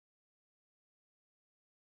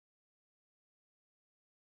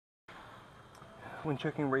When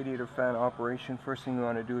checking radiator fan operation, first thing you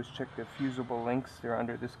want to do is check the fusible links. They're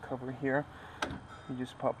under this cover here. You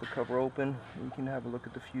just pop the cover open. You can have a look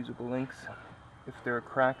at the fusible links. If they're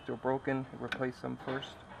cracked or broken, replace them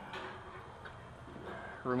first.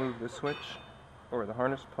 Remove the switch or the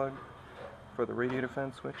harness plug for the radiator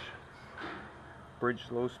fan switch. Bridge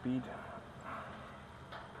low speed.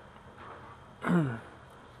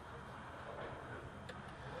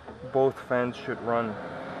 Both fans should run.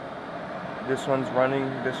 This one's running,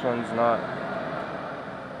 this one's not.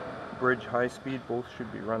 Bridge high speed, both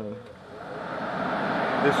should be running.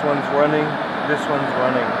 This one's running, this one's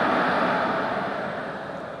running.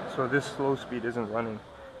 So this low speed isn't running.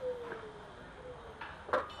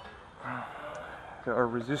 There are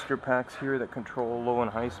resistor packs here that control low and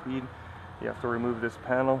high speed. You have to remove this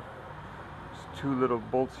panel. There's two little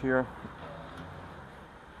bolts here.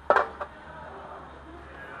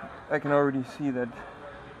 I can already see that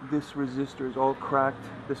this resistor is all cracked.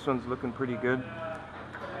 This one's looking pretty good.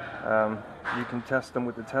 You can test them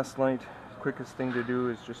with the test light. Quickest thing to do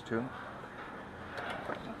is just to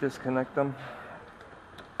disconnect them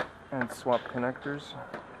and swap connectors.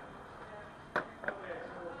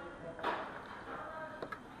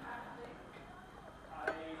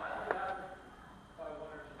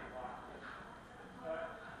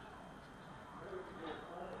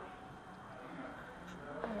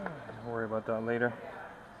 Don't worry about that later.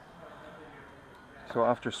 So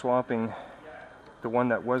after swapping, the one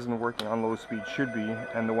that wasn't working on low speed should be,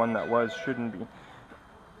 and the one that was shouldn't be.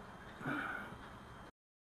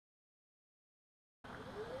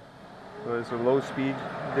 So there's a low speed.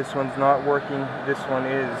 This one's not working. This one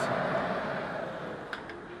is.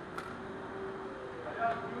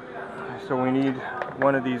 So we need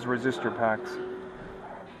one of these resistor packs.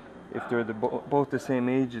 If they're both the same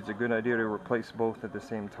age, it's a good idea to replace both at the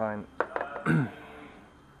same time.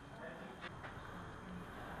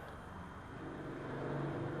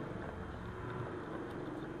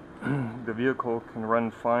 The vehicle can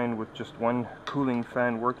run fine with just one cooling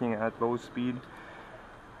fan working at low speed,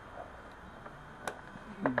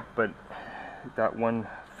 but that one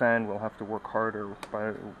fan will have to work harder.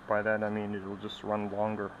 By that I mean it will just run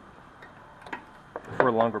longer, for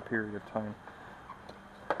a longer period of time.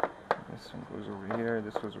 This one goes over here,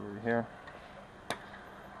 this goes over here.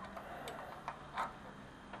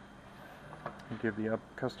 You give the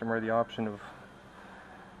customer the option of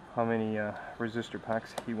how many resistor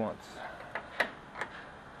packs he wants.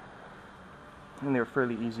 And they're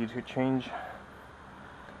fairly easy to change.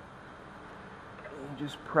 You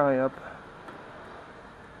just pry up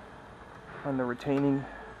on the retaining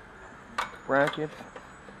bracket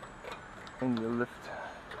and you lift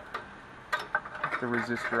the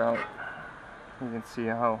resistor out. You can see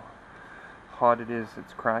how hot it is,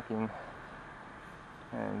 it's cracking.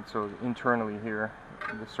 And so internally here,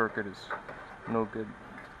 the circuit is no good.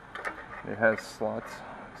 It has slots,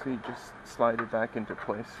 so you just slide it back into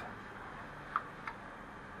place.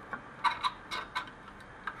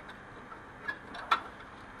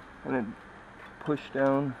 And then push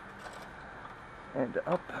down and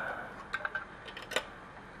up.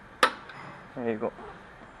 There you go.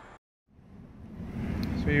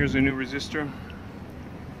 So here's a new resistor.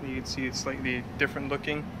 You can see it's slightly different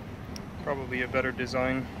looking, probably a better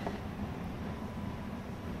design.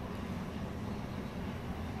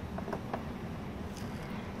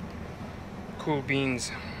 Cool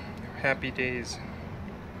beans, happy days.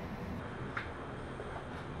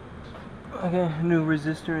 Okay, new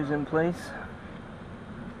resistor is in place.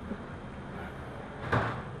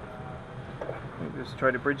 Just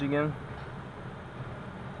try to bridge again.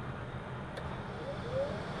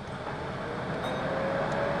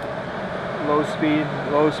 Low speed,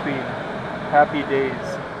 happy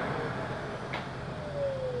days.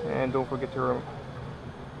 And don't forget to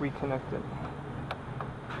reconnect it.